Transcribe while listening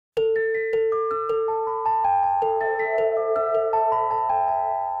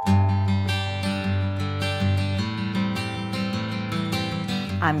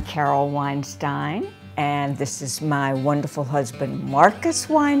I'm Carole Weinstein, and this is my wonderful husband, Marcus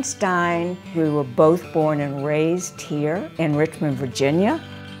Weinstein. We were both born and raised here in Richmond, Virginia.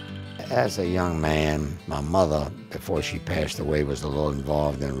 As a young man, my mother, before she passed away, was a little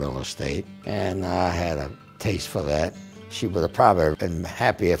involved in real estate, and I had a taste for that. She would have probably been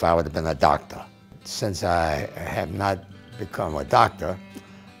happy if I would have been a doctor. Since I have not become a doctor,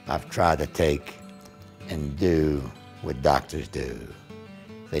 I've tried to take and do what doctors do.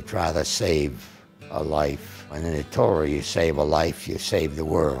 They try to save a life. And in the Torah, you save a life, you save the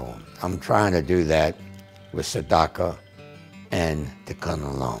world. I'm trying to do that with tzedakah and tikkun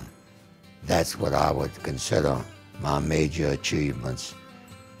olam. That's what I would consider my major achievements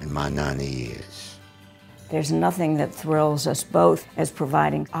in my 90 years. There's nothing that thrills us both as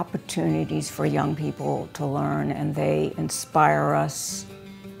providing opportunities for young people to learn, and they inspire us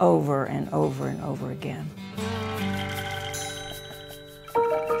over and over and over again.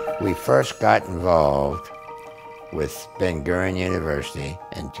 We first got involved with Ben-Gurion University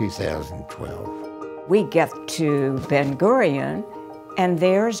in 2012. We get to Ben-Gurion, and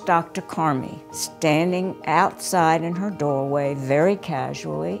there's Dr. Carmi standing outside in her doorway very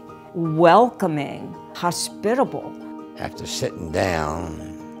casually, welcoming, hospitable. After sitting down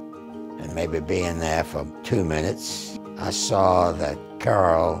and maybe being there for 2 minutes, I saw that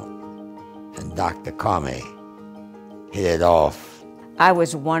Carole and Dr. Carmi hit it off. I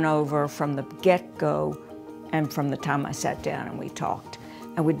was won over from the get-go and from the time I sat down and we talked.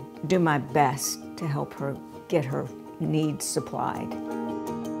 I would do my best to help her get her needs supplied.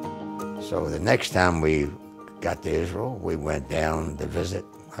 So the next time we got to Israel, we went down to visit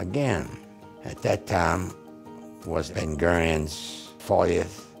again. At that time was Ben-Gurion's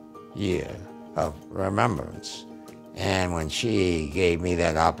 40th year of remembrance. And when she gave me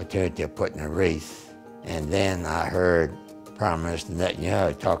that opportunity of putting a wreath, and then I heard Prime Minister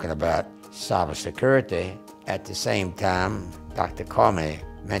Netanyahu talking about cybersecurity, at the same time, Dr. Carmi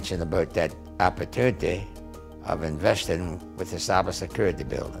mentioned about that opportunity of investing with the cybersecurity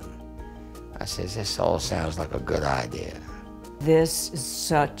building. I said, this all sounds like a good idea. This is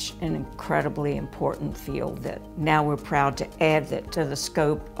such an incredibly important field that now we're proud to add that to the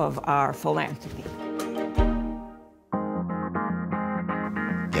scope of our philanthropy.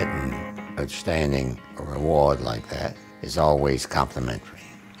 Getting an outstanding reward like that is always complimentary.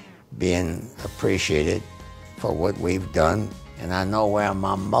 Being appreciated for what we've done, and I know where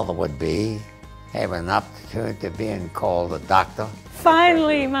my mother would be, having an opportunity of being called a doctor.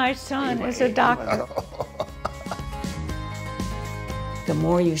 Finally, my son is a doctor. The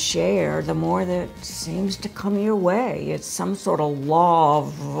more you share, the more that seems to come your way. It's some sort of law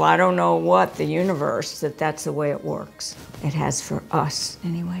of, I don't know what, the universe, that's the way it works. It has for us,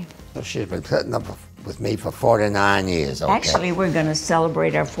 anyway. So she's been putting up with me for 49 years, okay? Actually, we're going to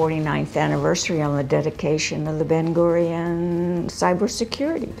celebrate our 49th anniversary on the dedication of the Ben-Gurion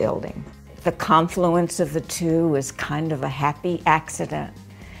cybersecurity building. The confluence of the two is kind of a happy accident,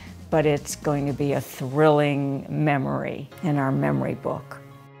 but it's going to be a thrilling memory in our memory book.